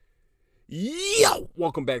Yo!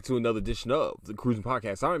 Welcome back to another edition of the Cruising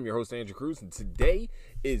Podcast. I'm your host, Andrew Cruz, and today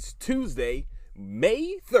is Tuesday,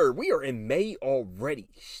 May 3rd. We are in May already.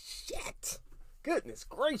 Shit. Goodness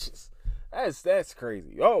gracious. That's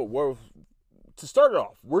crazy. Oh, well, to start it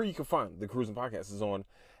off, where you can find the Cruising Podcast is on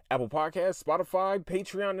Apple Podcasts, Spotify,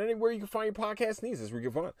 Patreon, anywhere you can find your podcast needs. That's where you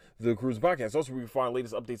can find the Cruising Podcast. Also, where you can find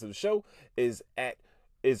latest updates of the show is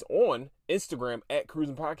on Instagram at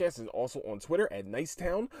Cruising Podcast and also on Twitter at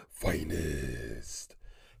Nicetown Finest.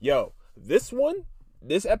 Yo, this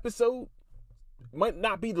episode might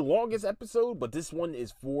not be the longest episode, but this one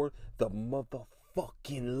is for the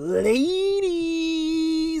motherfucking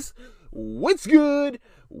ladies. What's good?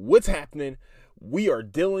 What's happening? We are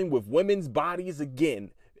dealing with women's bodies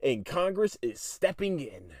again, and Congress is stepping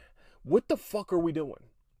in. What the fuck are we doing?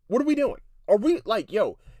 What are we doing? Are we like,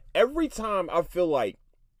 yo, every time I feel like,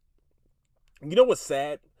 you know what's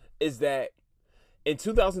sad is that in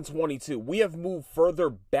 2022, we have moved further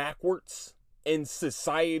backwards in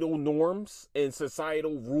societal norms and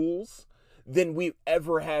societal rules than we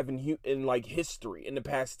ever have in like history in the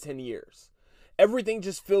past 10 years. Everything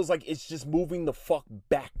just feels like it's just moving the fuck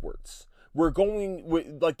backwards. We're going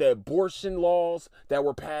with like the abortion laws that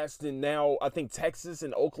were passed in now, I think, Texas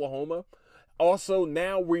and Oklahoma. Also,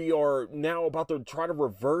 now we are now about to try to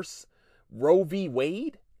reverse Roe v.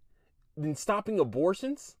 Wade. Than stopping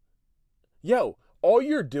abortions. Yo, all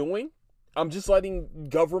you're doing, I'm just letting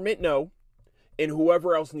government know, and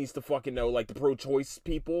whoever else needs to fucking know, like the pro-choice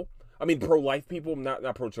people, pro-life people, not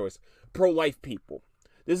pro-choice, pro-life people.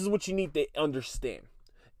 This is what you need to understand,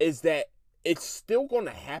 is that it's still going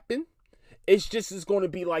to happen. It's going to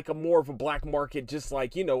be like a more of a black market, just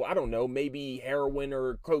like, I don't know, maybe heroin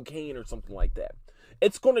or cocaine or something like that.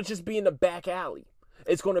 It's going to just be in the back alley.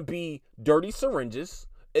 It's going to be dirty syringes.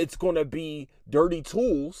 It's going to be dirty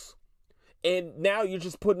tools. And now you're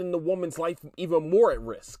just putting the woman's life even more at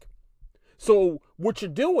risk. So what you're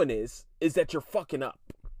doing is that you're fucking up.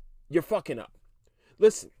 You're fucking up.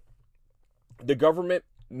 Listen, the government,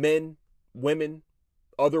 men, women,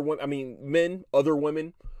 other women,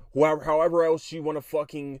 however else you want to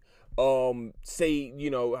fucking say,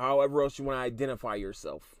 however else you want to identify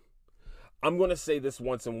yourself. I'm going to say this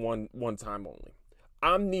once and one time only.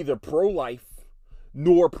 I'm neither pro-life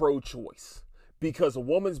nor pro-choice, because a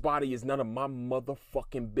woman's body is none of my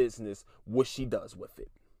motherfucking business what she does with it.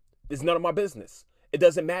 It's none of my business. It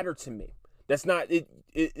doesn't matter to me. That's not it.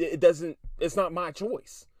 It's not my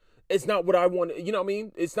choice. It's not what I want. You know what I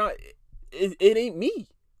mean? It's not. It ain't me.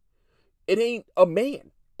 It ain't a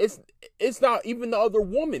man. It's not even the other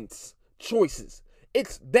woman's choices.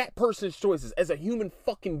 It's that person's choices as a human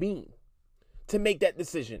fucking being to make that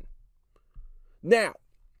decision. Now,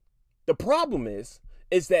 the problem is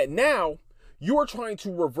that now you're trying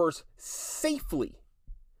to reverse safely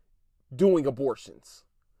doing abortions.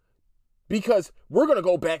 Because we're going to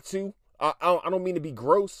go back to, I don't mean to be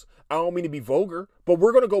gross, I don't mean to be vulgar, but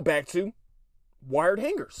we're going to go back to wired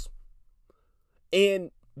hangers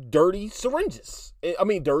and dirty syringes.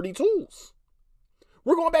 Dirty tools.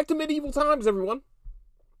 We're going back to medieval times, everyone,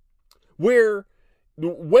 where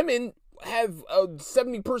women have a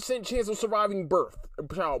 70% chance of surviving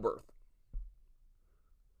childbirth.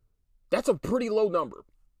 That's a pretty low number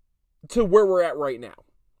to where we're at right now.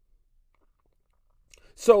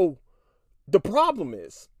 So the problem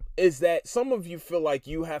is that some of you feel like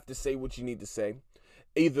you have to say what you need to say,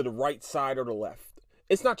 either the right side or the left.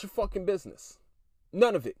 It's not your fucking business.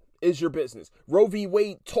 None of it is your business. Roe v.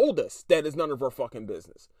 Wade told us that is none of our fucking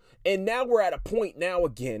business. And now we're at a point now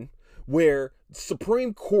again where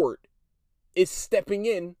Supreme Court is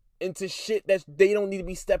stepping into shit that they don't need to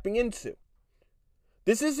be stepping into.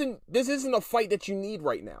 This isn't a fight that you need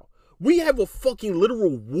right now. We have a fucking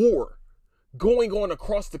literal war going on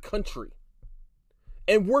across the country.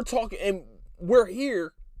 And we're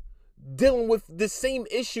here dealing with the same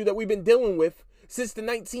issue that we've been dealing with since the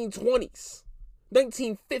 1920s,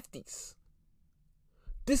 1950s.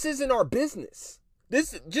 This isn't our business.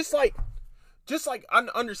 This just like I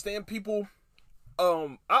understand people.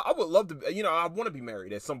 I would love to, I want to be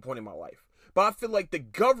married at some point in my life, but I feel like the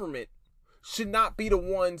government should not be the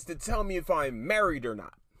ones to tell me if I'm married or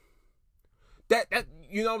not. That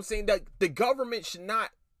you know what I'm saying? That the government should not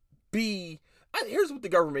be. Here's what the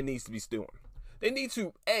government needs to be doing. They need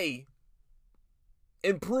to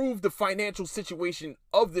improve the financial situation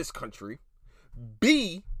of this country.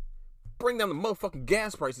 B, bring down the motherfucking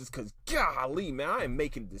gas prices, because golly, man, I am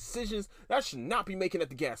making decisions that I should not be making at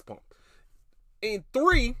the gas pump. And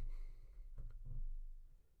 3,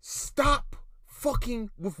 stop fucking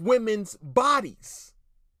with women's bodies.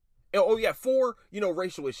 And, 4,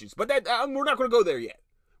 racial issues. But that we're not going to go there yet.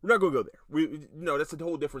 We're not going to go there. No, that's a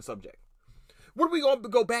whole different subject. What are we going to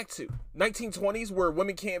go back to? 1920s where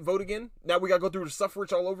women can't vote again? Now we got to go through the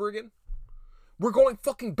suffrage all over again? We're going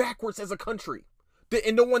fucking backwards as a country.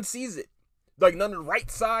 And no one sees it. Like, none of the right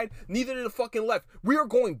side, neither of the fucking left. We are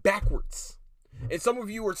going backwards. And some of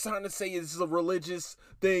you are trying to say this is a religious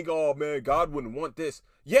thing. Oh, man, God wouldn't want this.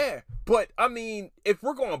 Yeah, but, I mean, if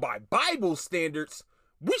we're going by Bible standards,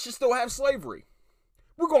 we should still have slavery.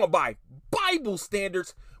 We're going by Bible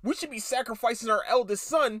standards. We should be sacrificing our eldest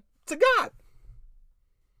son to God.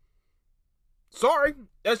 Sorry,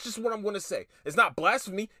 that's just what I'm going to say. It's not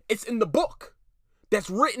blasphemy. It's in the book. That's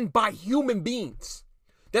written by human beings.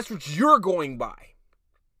 That's what you're going by.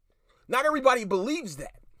 Not everybody believes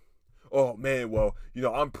that. Oh, man, well,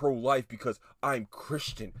 I'm pro-life because I'm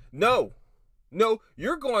Christian. No,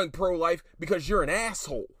 you're going pro-life because you're an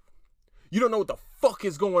asshole. You don't know what the fuck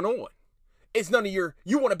is going on. It's none of you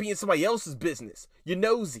want to be in somebody else's business. You're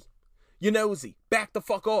nosy. Back the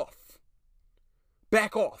fuck off.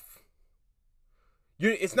 Back off.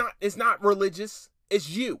 It's not religious. It's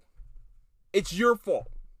you. It's your fault.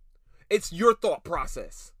 It's your thought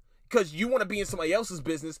process. Because you want to be in somebody else's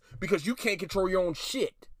business because you can't control your own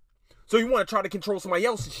shit. So you want to try to control somebody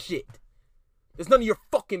else's shit. It's none of your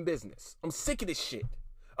fucking business. I'm sick of this shit.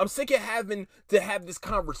 I'm sick of having to have this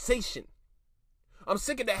conversation. I'm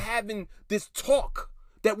sick of having this talk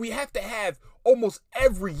that we have to have almost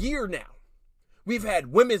every year now. We've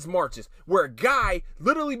had women's marches where a guy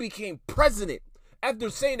literally became president after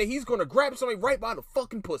saying that he's going to grab somebody right by the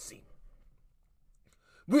fucking pussy.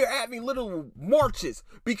 We're having little marches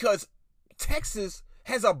because Texas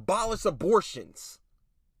has abolished abortions.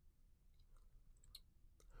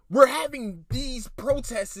 We're having these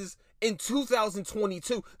protests in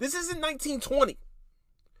 2022. This isn't 1920,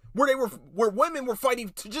 where women were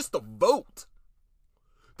fighting just to vote.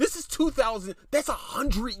 This is 2000. That's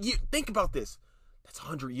 100 years. Think about this. That's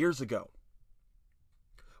 100 years ago.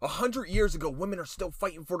 100 years ago, women are still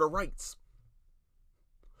fighting for their rights.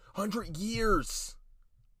 100 years.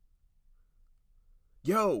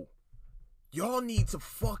 Yo, y'all need to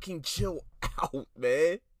fucking chill out,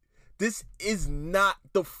 man. This is not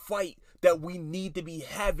the fight that we need to be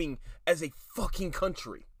having as a fucking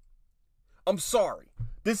country. I'm sorry.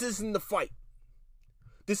 This isn't the fight.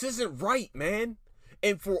 This isn't right, man.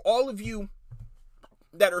 And for all of you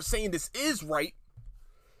that are saying this is right,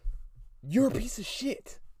 you're a piece of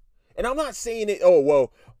shit. And I'm not saying it,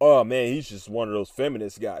 oh man, he's just one of those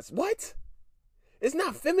feminist guys. What? It's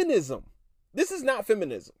not feminism. This is not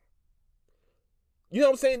feminism. You know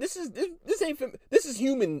what I'm saying? This is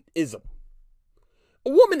humanism. A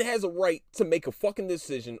woman has a right to make a fucking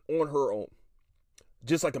decision on her own.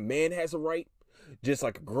 Just like a man has a right. Just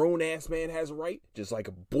like a grown-ass man has a right. Just like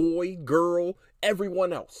a boy, girl,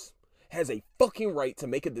 everyone else has a fucking right to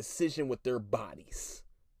make a decision with their bodies.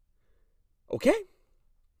 Okay?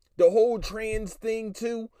 The whole trans thing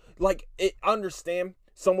too, I understand.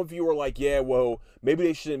 Some of you are like, yeah, well, maybe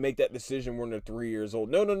they shouldn't make that decision when they're 3 years old.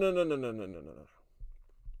 No.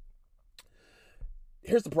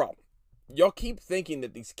 Here's the problem. Y'all keep thinking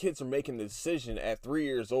that these kids are making the decision at 3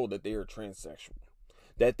 years old that they are transsexual.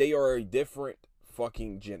 That they are a different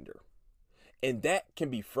fucking gender. And that can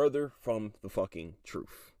be further from the fucking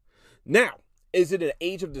truth. Now, is it an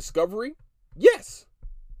age of discovery? Yes.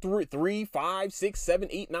 3, 5, 6, 7,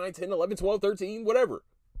 8, 9, 10, 11, 12, 13, whatever.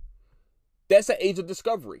 That's an age of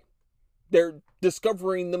discovery. They're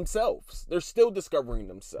discovering themselves. They're still discovering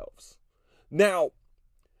themselves. Now,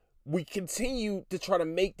 we continue to try to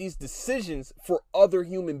make these decisions for other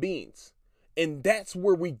human beings. And that's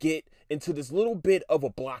where we get into this little bit of a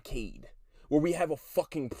blockade, where we have a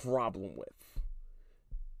fucking problem with.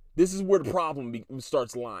 This is where the problem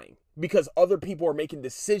starts lying. Because other people are making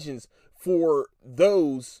decisions for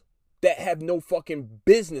those that have no fucking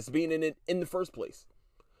business being in it in the first place.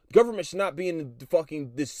 Government should not be in the fucking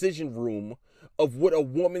decision room of what a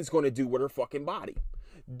woman's going to do with her fucking body.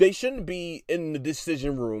 They shouldn't be in the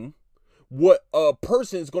decision room what a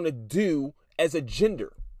person's going to do as a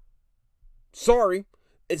gender. Sorry,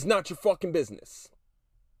 it's not your fucking business.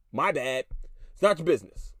 My bad. It's not your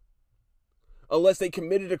business. Unless they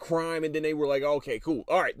committed a crime and then they were like, okay, cool.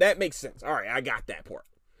 All right, that makes sense. All right, I got that part.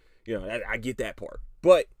 I get that part.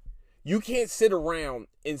 But you can't sit around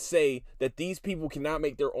and say that these people cannot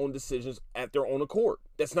make their own decisions at their own accord.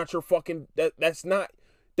 That's not your fucking, that's not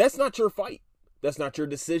your fight. That's not your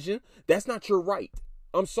decision. That's not your right.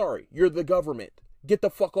 I'm sorry. You're the government. Get the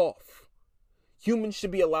fuck off. Humans should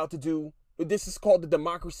be allowed to do, this is called the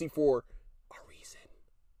democracy for a reason.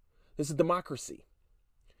 This is democracy.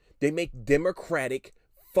 They make democratic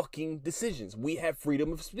fucking decisions. We have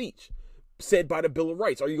freedom of speech. said by the Bill of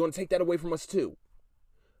Rights. Are you going to take that away from us too?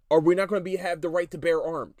 Are we not going to have the right to bear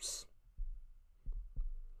arms?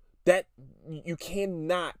 That you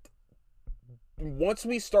cannot. Once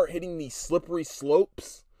we start hitting these slippery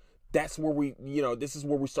slopes, that's where this is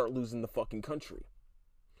where we start losing the fucking country.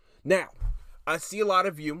 Now, I see a lot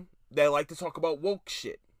of you that like to talk about woke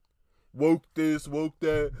shit. Woke this, woke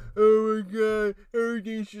that. Oh my God,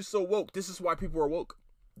 everything's just so woke. This is why people are woke.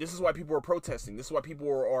 This is why people are protesting. This is why people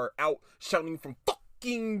are out shouting from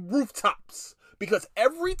fucking rooftops. Because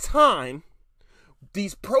every time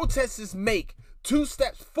these protesters make 2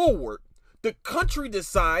 steps forward, the country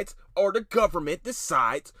decides, or the government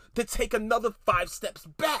decides, to take another 5 steps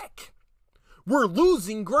back. We're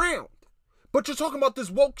losing ground. But you're talking about this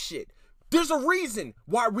woke shit. There's a reason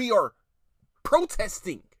why we are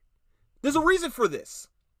protesting. There's a reason for this.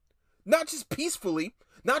 Not just peacefully,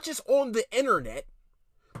 not just on the internet.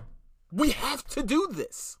 We have to do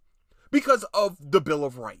this because of the Bill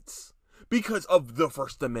of Rights, because of the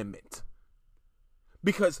First Amendment.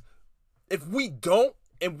 Because if we don't,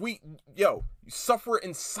 and suffer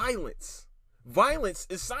in silence, violence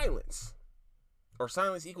is silence. Or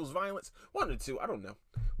silence equals violence. One or two, I don't know.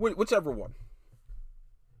 Whichever one.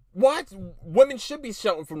 Why women should be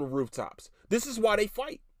shouting from the rooftops. This is why they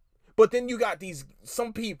fight. But then you got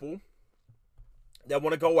some people that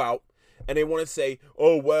want to go out and they want to say,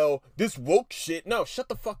 oh, well, this woke shit. No, shut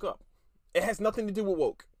the fuck up. It has nothing to do with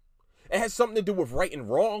woke. It has something to do with right and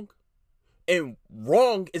wrong. And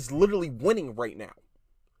wrong is literally winning right now.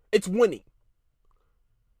 It's winning.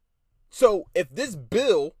 So if this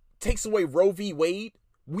bill takes away Roe v. Wade,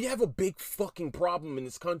 we have a big fucking problem in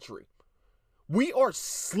this country. We are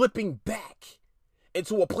slipping back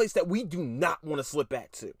into a place that we do not want to slip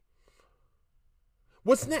back to.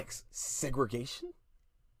 What's next? Segregation?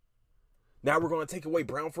 Now we're going to take away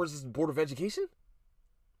Brown versus Board of Education?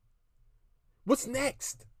 What's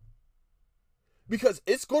next? Because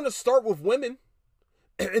it's going to start with women,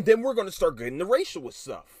 and then we're going to start getting the racial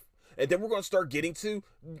stuff. And then we're going to start getting to,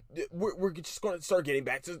 we're just going to start getting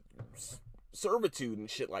back to servitude and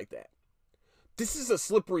shit like that. This is a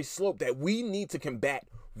slippery slope that we need to combat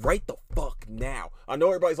right the fuck now. I know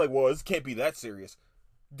everybody's like, well, this can't be that serious.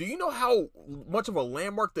 Do you know how much of a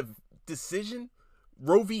landmark decision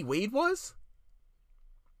Roe v. Wade was?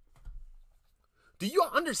 Do you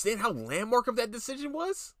understand how landmark of that decision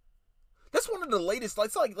was? That's one of the latest,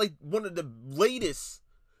 like one of the latest,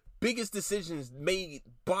 biggest decisions made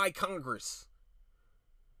by Congress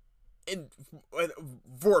and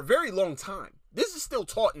for a very long time. This is still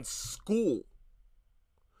taught in school.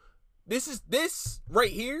 This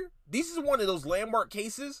right here, this is one of those landmark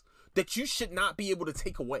cases that you should not be able to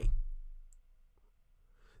take away.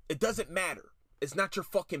 It doesn't matter. It's not your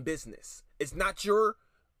fucking business. It's not your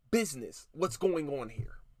business what's going on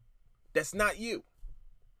here. That's not you.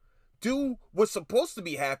 Do what's supposed to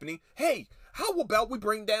be happening. Hey, how about we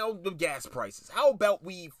bring down the gas prices? How about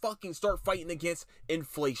we fucking start fighting against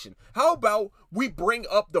inflation? How about we bring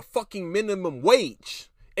up the fucking minimum wage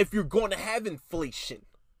if you're going to have inflation?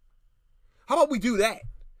 How about we do that?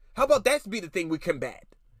 How about that be the thing we combat?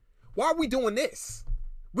 Why are we doing this?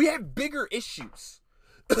 We have bigger issues.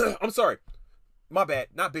 I'm sorry. My bad.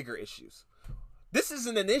 Not bigger issues. This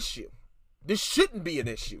isn't an issue. This shouldn't be an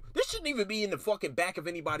issue. This shouldn't even be in the fucking back of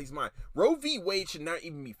anybody's mind. Roe v. Wade should not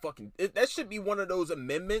even be fucking... That should be one of those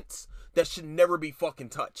amendments that should never be fucking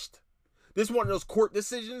touched. This is one of those court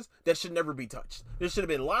decisions that should never be touched. This should have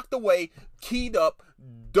been locked away, keyed up,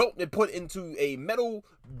 and put into a metal,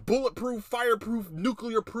 bulletproof, fireproof,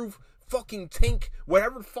 nuclear-proof fucking tank,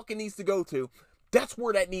 whatever the fuck it needs to go to. That's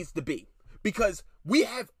where that needs to be. Because we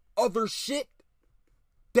have other shit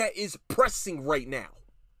that is pressing right now.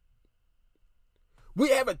 We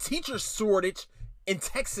have a teacher shortage in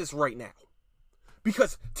Texas right now.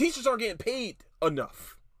 Because teachers aren't getting paid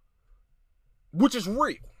enough. Which is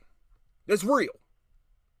real. That's real.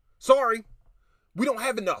 Sorry. We don't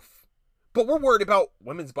have enough. But we're worried about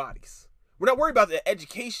women's bodies. We're not worried about the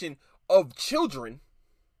education of children.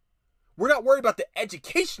 We're not worried about the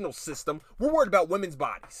educational system. We're worried about women's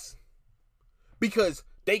bodies. Because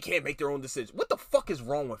they can't make their own decisions. What the fuck is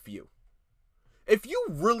wrong with you? If you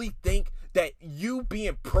really think that you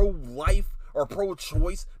being pro-life or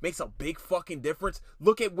pro-choice makes a big fucking difference,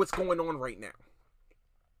 look at what's going on right now.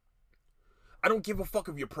 I don't give a fuck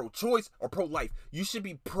if you're pro-choice or pro-life. You should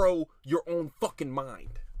be pro your own fucking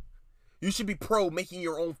mind. You should be pro making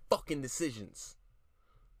your own fucking decisions.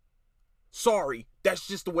 Sorry, that's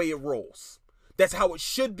just the way it rolls. That's how it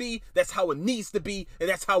should be, that's how it needs to be, and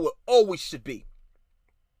that's how it always should be.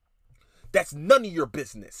 That's none of your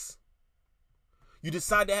business. You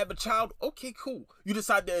decide to have a child, okay, cool. You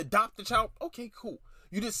decide to adopt a child, okay, cool.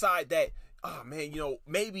 You decide that, oh man,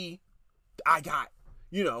 maybe I got,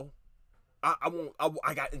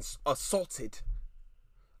 I got assaulted.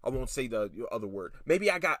 I won't say the other word. Maybe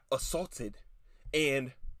I got assaulted,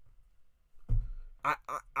 and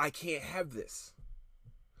I can't have this.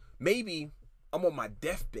 Maybe I'm on my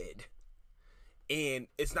deathbed, and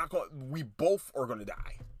it's not going. We both are going to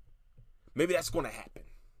die. Maybe that's going to happen.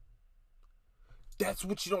 That's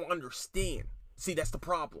what you don't understand. See, that's the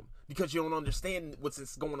problem. Because you don't understand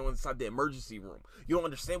what's going on inside the emergency room. You don't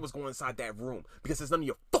understand what's going on inside that room. Because it's none of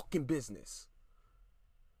your fucking business.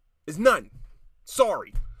 It's none.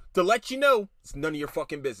 Sorry. To let you know, it's none of your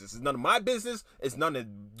fucking business. It's none of my business. It's none of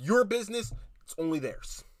your business. It's only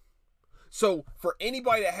theirs. So, for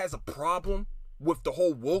anybody that has a problem with the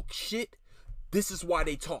whole woke shit, this is why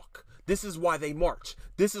they talk. This is why they march.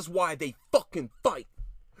 This is why they fucking fight.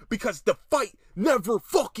 Because the fight never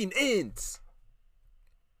fucking ends.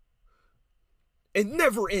 It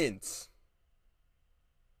never ends.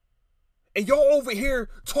 And y'all over here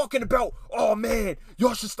talking about, oh man,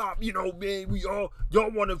 y'all should stop, man, y'all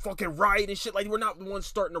want to fucking riot and shit. Like, we're not the ones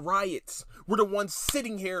starting the riots. We're the ones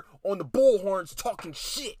sitting here on the bullhorns talking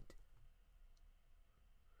shit.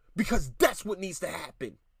 Because that's what needs to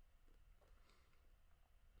happen.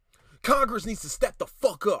 Congress needs to step the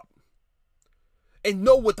fuck up and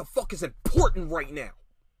know what the fuck is important right now.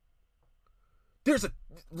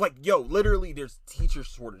 Literally there's teacher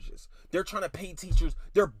shortages. They're trying to pay teachers.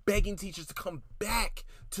 They're begging teachers to come back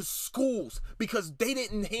to schools because they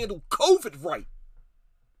didn't handle COVID right.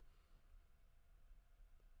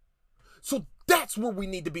 So that's what we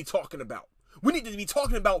need to be talking about. We need to be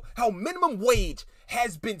talking about how minimum wage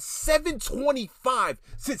has been $7.25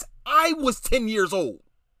 since I was 10 years old.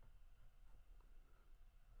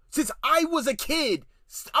 Since I was a kid.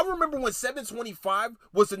 I remember when $7.25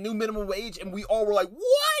 was the new minimum wage, and we all were like,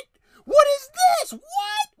 what? What is this?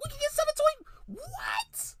 What? We can get $7.20?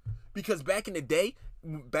 What? Because back in the day,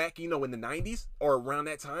 in the 90s, or around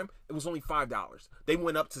that time, it was only $5. They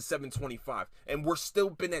went up to $7.25, and we're still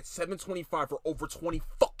been at $7.25 for over 20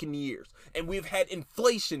 fucking years. And we've had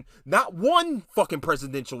inflation, not one fucking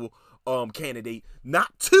presidential candidate,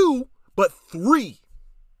 not two, but three.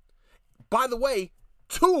 By the way,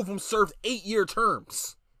 2 of them served 8-year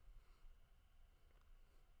terms.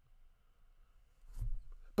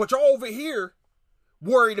 But y'all over here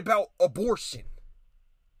worried about abortion.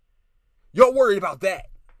 Y'all worried about that.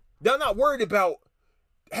 Y'all not worried about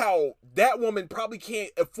how that woman probably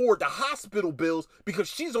can't afford the hospital bills because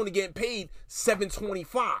she's only getting paid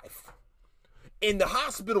 $7.25. And the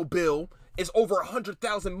hospital bill is over $100,000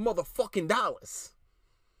 motherfucking dollars.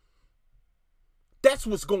 That's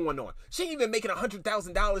what's going on. She ain't even making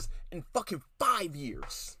 $100,000 in fucking 5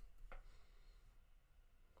 years.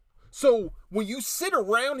 So when you sit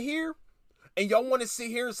around here and y'all want to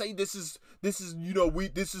sit here and say this is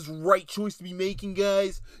right choice to be making,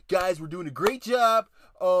 guys. Guys, we're doing a great job.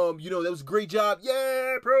 That was a great job.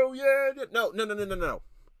 Yeah, bro. Yeah. No.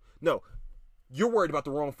 No. You're worried about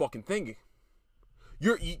the wrong fucking thing.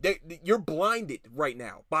 You're blinded right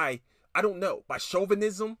now by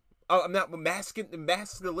chauvinism. I'm not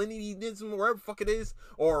masculinityism, or whatever the fuck it is,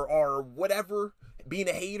 or whatever, being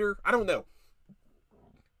a hater. I don't know.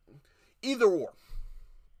 Either or.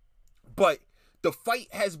 But the fight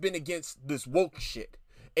has been against this woke shit.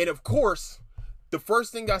 And of course, the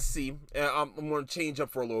first thing I see, and I'm going to change up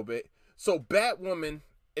for a little bit. So Batwoman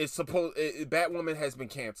has been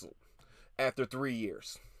canceled after 3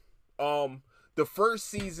 years. The first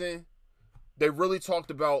season, they really talked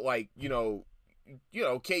about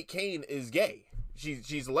Kate Kane is gay.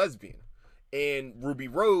 She's a lesbian. And Ruby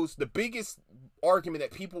Rose, the biggest argument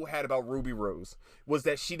that people had about Ruby Rose was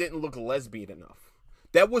that she didn't look lesbian enough.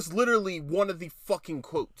 That was literally one of the fucking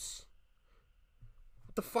quotes.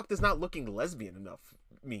 What the fuck does not looking lesbian enough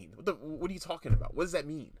mean? What are you talking about? What does that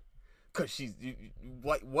mean? Cause she's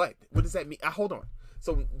what? What does that mean? Hold on.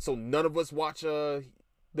 So none of us watch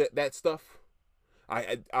that stuff.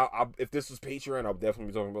 I if this was Patreon, I'll definitely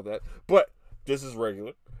be talking about that. But this is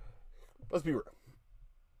regular. Let's be real.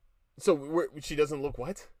 So she doesn't look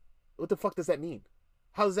what? What the fuck does that mean?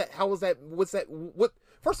 How is that? What's that? What?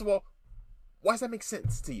 First of all, why does that make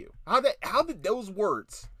sense to you? How did those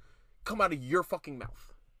words come out of your fucking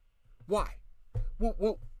mouth? Why?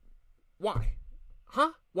 Well, why?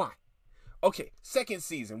 Huh? Why? Okay, second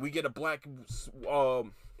season we get a black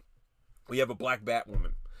we have a black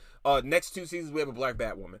Batwoman. Next 2 seasons we have a black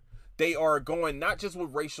Batwoman. They are going not just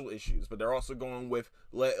with racial issues, but they're also going with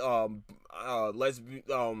lesbian,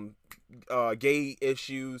 gay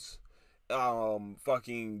issues,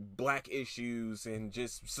 fucking black issues and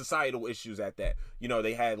just societal issues at that. You know,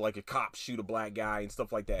 they had like a cop shoot a black guy and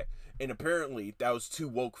stuff like that. And apparently that was too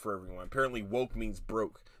woke for everyone. Apparently woke means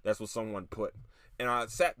broke. That's what someone put. And I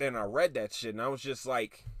sat there and I read that shit and I was just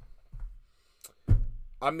like,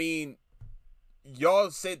 I mean, y'all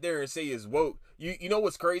sit there and say it's woke. You know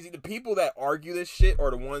what's crazy? The people that argue this shit are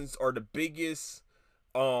the biggest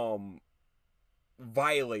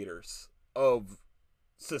violators of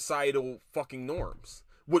societal fucking norms.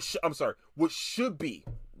 Which should be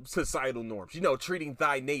societal norms. You know, treating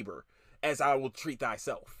thy neighbor as I will treat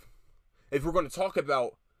thyself. If we're going to talk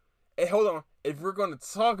about, if we're going to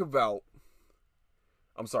talk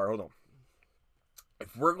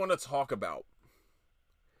about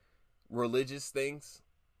religious things,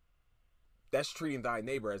 that's treating thy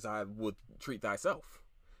neighbor as I would treat thyself.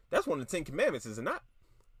 That's one of the 10 Commandments, is it not?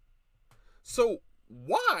 So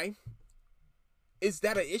why is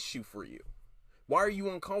that an issue for you? Why are you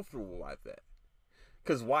uncomfortable like that?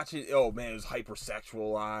 Because watching, oh man, it was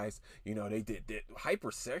hypersexualized. You know, they did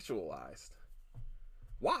hypersexualized.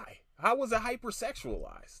 Why? How was it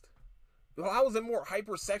hypersexualized? How was it more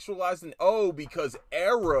hypersexualized than, because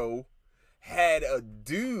Arrow had a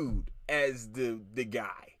dude as the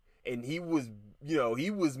guy, and he was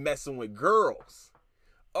messing with girls.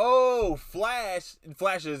 Oh, Flash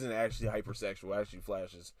isn't actually hypersexual. Actually,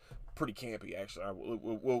 Flash is pretty campy. Actually,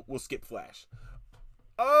 we'll skip Flash.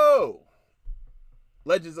 Oh,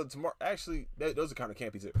 Legends of Tomorrow. Actually, those are kind of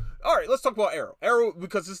campy too. All right, let's talk about Arrow. Arrow,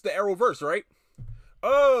 because it's the Arrowverse, right?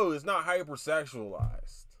 Oh, it's not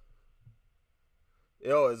hypersexualized.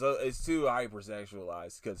 It's too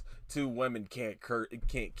hypersexualized because two women can't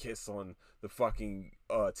kiss on the fucking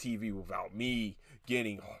TV without me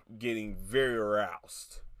getting very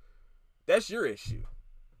aroused. That's your issue.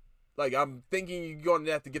 Like, I'm thinking you're going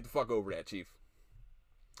to have to get the fuck over that, Chief.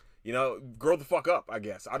 You know, grow the fuck up, I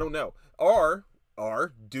guess. I don't know. Or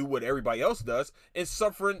do what everybody else does and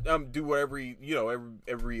suffer. Do what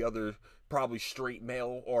every other probably straight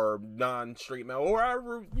male or non-straight male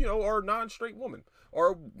or non-straight woman.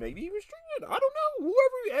 Or maybe even straight men. I don't know.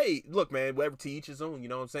 Whoever. Hey, look, man. Whatever to each his own. You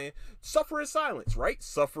know what I'm saying? Suffer in silence, right?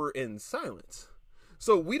 Suffer in silence.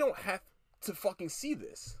 So we don't have to fucking see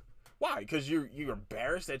this. Why? Because you're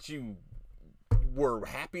embarrassed that you were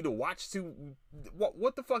happy to watch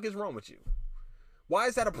what the fuck is wrong with you? Why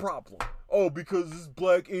is that a problem? Oh, because it's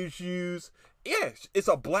black issues. Yes, it's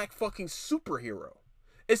a black fucking superhero.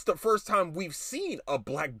 It's the first time we've seen a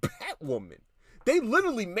black Batwoman. They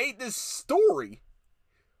literally made this story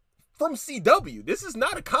from CW. This is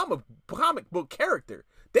not a comic book character.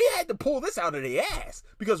 They had to pull this out of their ass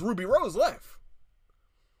because Ruby Rose left.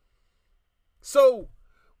 So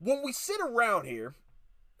when we sit around here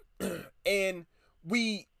and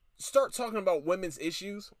we start talking about women's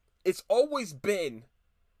issues, it's always been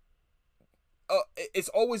an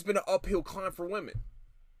uphill climb for women.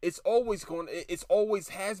 It always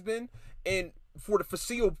has been, and for the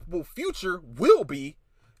foreseeable future will be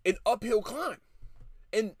an uphill climb.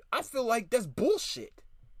 And I feel like that's bullshit.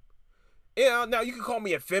 Yeah, now you can call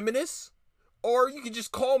me a feminist, or you can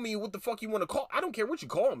just call me what the fuck you want to call. I don't care what you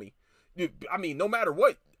call me. I mean, no matter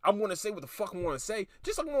what, I'm going to say what the fuck I want to say.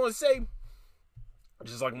 Just like I'm going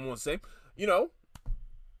to say, you know,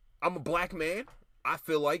 I'm a black man. I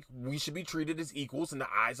feel like we should be treated as equals in the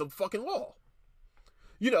eyes of fucking law.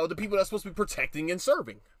 You know, the people that's supposed to be protecting and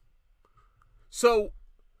serving. So,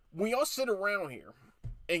 when y'all sit around here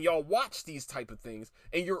and y'all watch these type of things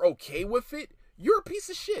and you're okay with it, you're a piece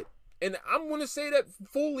of shit. And I'm going to say that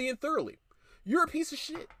fully and thoroughly. You're a piece of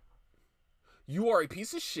shit. You are a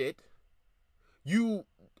piece of shit.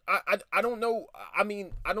 I don't know. I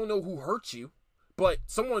mean, I don't know who hurt you, but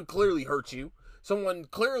someone clearly hurt you. Someone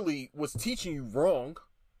clearly was teaching you wrong,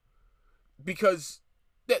 because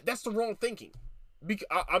that's the wrong thinking.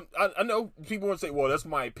 I know people want to say, well, that's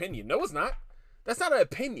my opinion. No, it's not. That's not an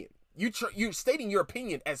opinion. You're stating your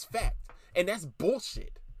opinion as fact, and that's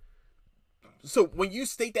bullshit. So when you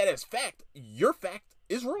state that as fact, your fact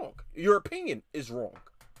is wrong. Your opinion is wrong.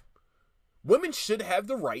 Women should have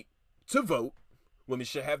the right to vote. Women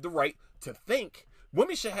should have the right to think.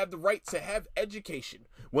 Women should have the right to have education.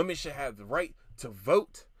 Women should have the right to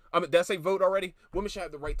vote. Did I say vote already? Women should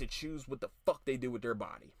have the right to choose what the fuck they do with their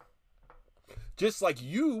body. Just like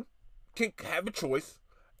you can have a choice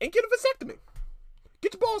and get a vasectomy.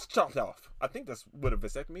 Get your balls chopped off. I think that's what a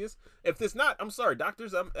vasectomy is. If it's not, I'm sorry,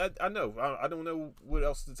 doctors. I know. I don't know what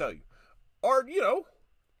else to tell you. Or, you know,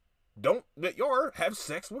 don't let your have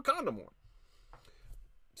sex with condom on.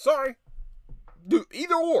 Sorry. Do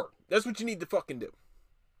either or. That's what you need to fucking do.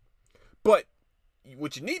 But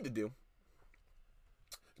what you need to do,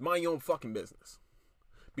 Mind your own fucking business.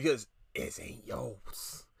 Because it ain't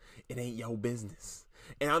yours. It ain't your business.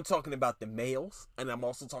 And I'm talking about the males, and I'm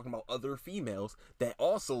also talking about other females that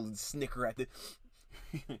also snicker at the...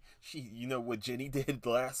 you know what Jenny did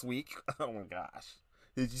last week? Oh my gosh.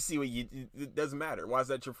 Did you see what you... It doesn't matter. Why is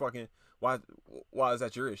that your fucking... Why is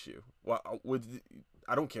that your issue?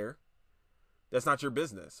 I don't care. That's not your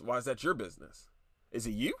business. Why is that your business? Is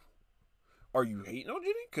it you? Are you hating on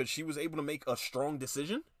Jenny because she was able to make a strong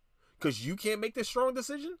decision? Because you can't make this strong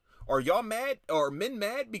decision? Are y'all mad? Are men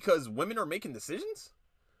mad because women are making decisions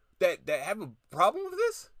that have a problem with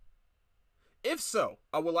this? If so,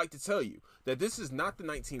 I would like to tell you that this is not the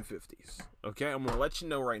 1950s. Okay, I'm gonna let you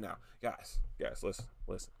know right now, guys. Listen.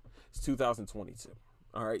 It's 2022.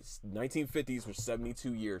 All right, 1950s was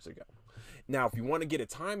 72 years ago. Now, if you want to get a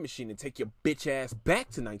time machine and take your bitch ass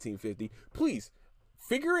back to 1950, please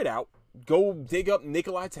figure it out. Go dig up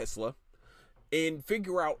Nikola Tesla and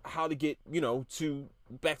figure out how to get, to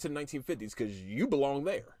back to the 1950s, because you belong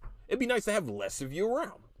there. It'd be nice to have less of you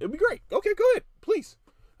around. It'd be great. Okay, go ahead. Please.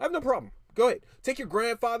 I have no problem. Go ahead. Take your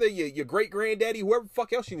grandfather, your great-granddaddy, whoever the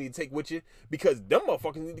fuck else you need to take with you, because them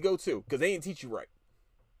motherfuckers need to go too, because they didn't teach you right.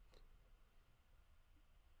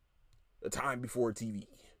 A time before TV.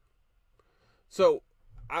 So,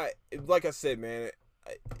 like I said, man,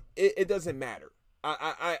 it doesn't matter.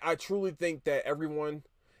 I truly think that everyone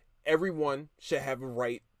should have a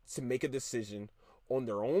right to make a decision on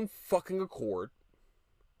their own fucking accord.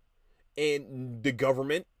 And the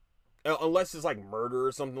government, unless it's like murder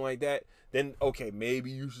or something like that, then okay,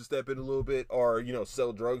 maybe you should step in a little bit, or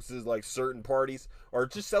sell drugs to like certain parties, or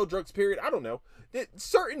just sell drugs, period. I don't know.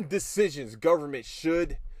 Certain decisions government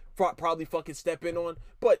should probably fucking step in on,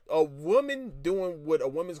 but a woman doing what a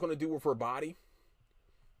woman's going to do with her body,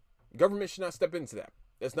 government should not step into that.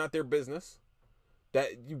 That's not their business.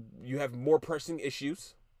 That you have more pressing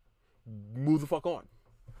issues. Move the fuck on.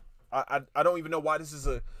 I don't even know why this is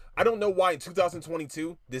I don't know why in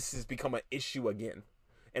 2022 this has become an issue again.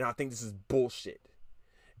 And I think this is bullshit.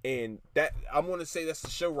 And that, I'm going to say that's the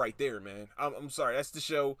show right there, man. I'm sorry, that's the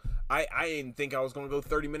show. I didn't think I was going to go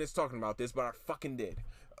 30 minutes talking about this, but I fucking did.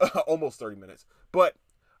 Almost 30 minutes. But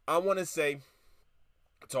I want to say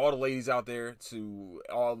to all the ladies out there, to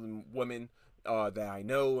all the women that I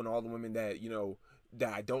know, and all the women that,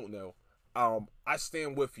 that I don't know, I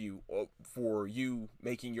stand with you for you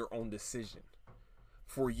making your own decision.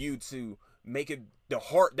 For you to make it the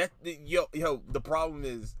hard, the problem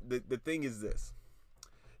is, the thing is this,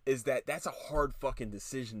 is that's a hard fucking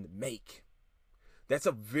decision to make. That's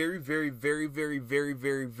a very, very, very, very, very,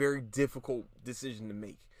 very, very difficult decision to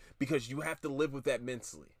make, because you have to live with that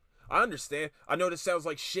mentally. I understand. I know this sounds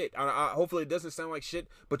like shit. Hopefully it doesn't sound like shit,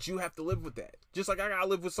 but you have to live with that. Just like I gotta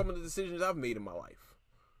live with some of the decisions I've made in my life.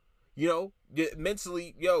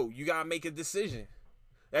 Mentally, you gotta make a decision.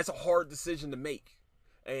 That's a hard decision to make.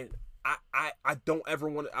 And I don't ever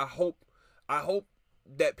want to, I hope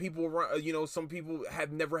that people, some people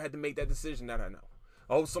have never had to make that decision that I know.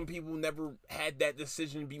 I hope some people never had that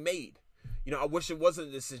decision be made. I wish it wasn't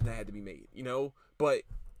a decision that had to be made, but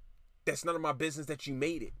that's none of my business that you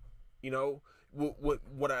made it.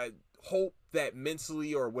 What I hope that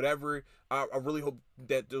mentally or whatever, I really hope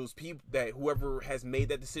that those people, that whoever has made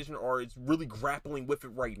that decision or is really grappling with it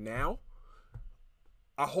right now,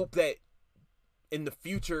 I hope that in the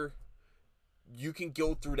future you can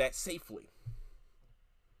go through that safely.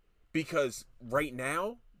 Because right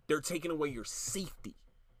now, they're taking away your safety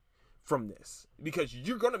from this. Because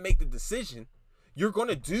you're going to make the decision. You're going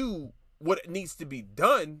to do what needs to be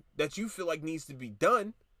done, that you feel like needs to be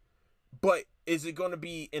done. But is it going to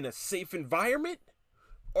be in a safe environment?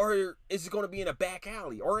 Or is it going to be in a back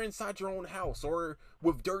alley? Or inside your own house? Or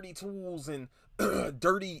with dirty tools and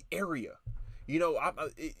dirty area?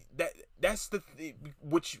 That's the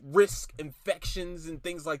which risk infections and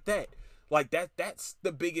things like that. Like that's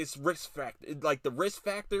the biggest risk factor. Like the risk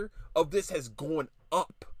factor of this has gone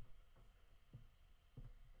up.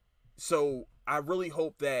 So I really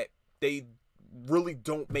hope that they really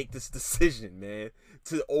don't make this decision, man,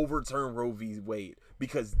 to overturn Roe v. Wade,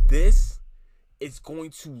 because this is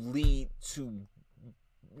going to lead to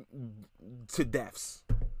deaths.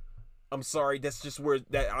 I'm sorry, that's just where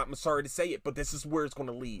I'm sorry to say it, but this is where it's going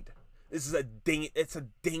to lead. This is it's a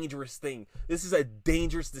dangerous thing. This is a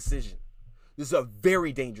dangerous decision. This is a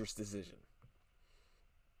very dangerous decision.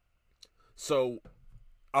 So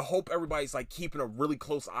I hope everybody's like keeping a really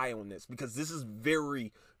close eye on this, because this is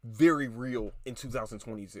very, very real in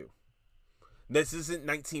 2022. This isn't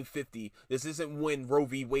 1950. This isn't when Roe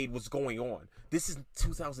v. Wade was going on. This is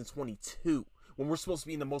 2022, when we're supposed to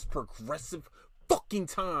be in the most progressive fucking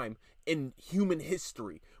time in human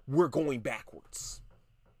history, we're going backwards.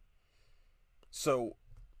 So,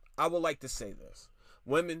 I would like to say this.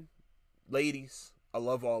 Women, ladies, I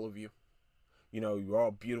love all of you. You know, you're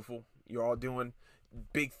all beautiful. You're all doing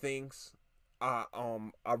big things. I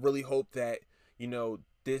really hope that, you know,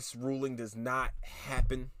 this ruling does not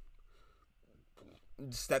happen.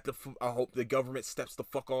 I hope the government steps the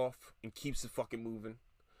fuck off and keeps it fucking moving.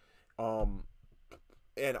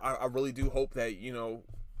 And I really do hope that, you know,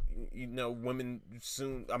 women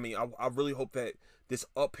soon. I mean, I really hope that this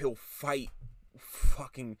uphill fight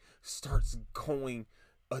fucking starts going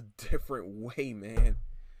a different way, man.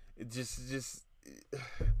 It just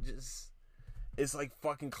it's like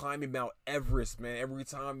fucking climbing Mount Everest, man. Every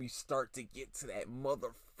time you start to get to that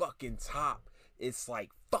motherfucking top, it's like,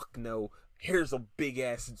 fuck no. Here's a big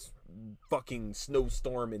ass fucking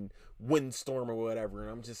snowstorm and windstorm or whatever. And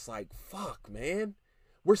I'm just like, fuck, man.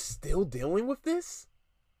 We're still dealing with this?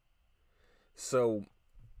 So,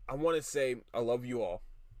 I want to say I love you all.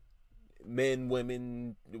 Men,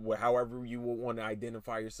 women, however you want to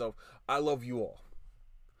identify yourself. I love you all.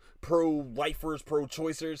 Pro-lifers,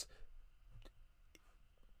 pro-choicers.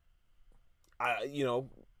 You know,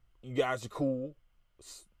 you guys are cool.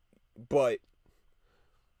 But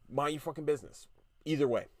mind your fucking business. Either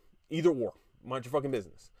way. Either or. Mind your fucking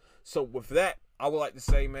business. So with that, I would like to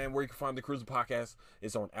say, man, where you can find the Cruising Podcast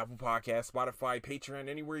is on Apple Podcasts, Spotify, Patreon,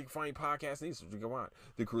 anywhere you can find podcasts. These you can find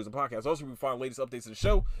the Cruising Podcast. Also, you can find the latest updates of the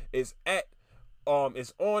show is on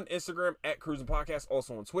Instagram at Cruising Podcast,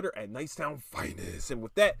 also on Twitter at Nicetown Finest. And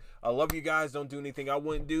with that, I love you guys. Don't do anything I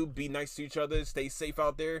wouldn't do. Be nice to each other. Stay safe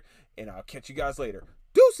out there, and I'll catch you guys later.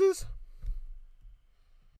 Deuces.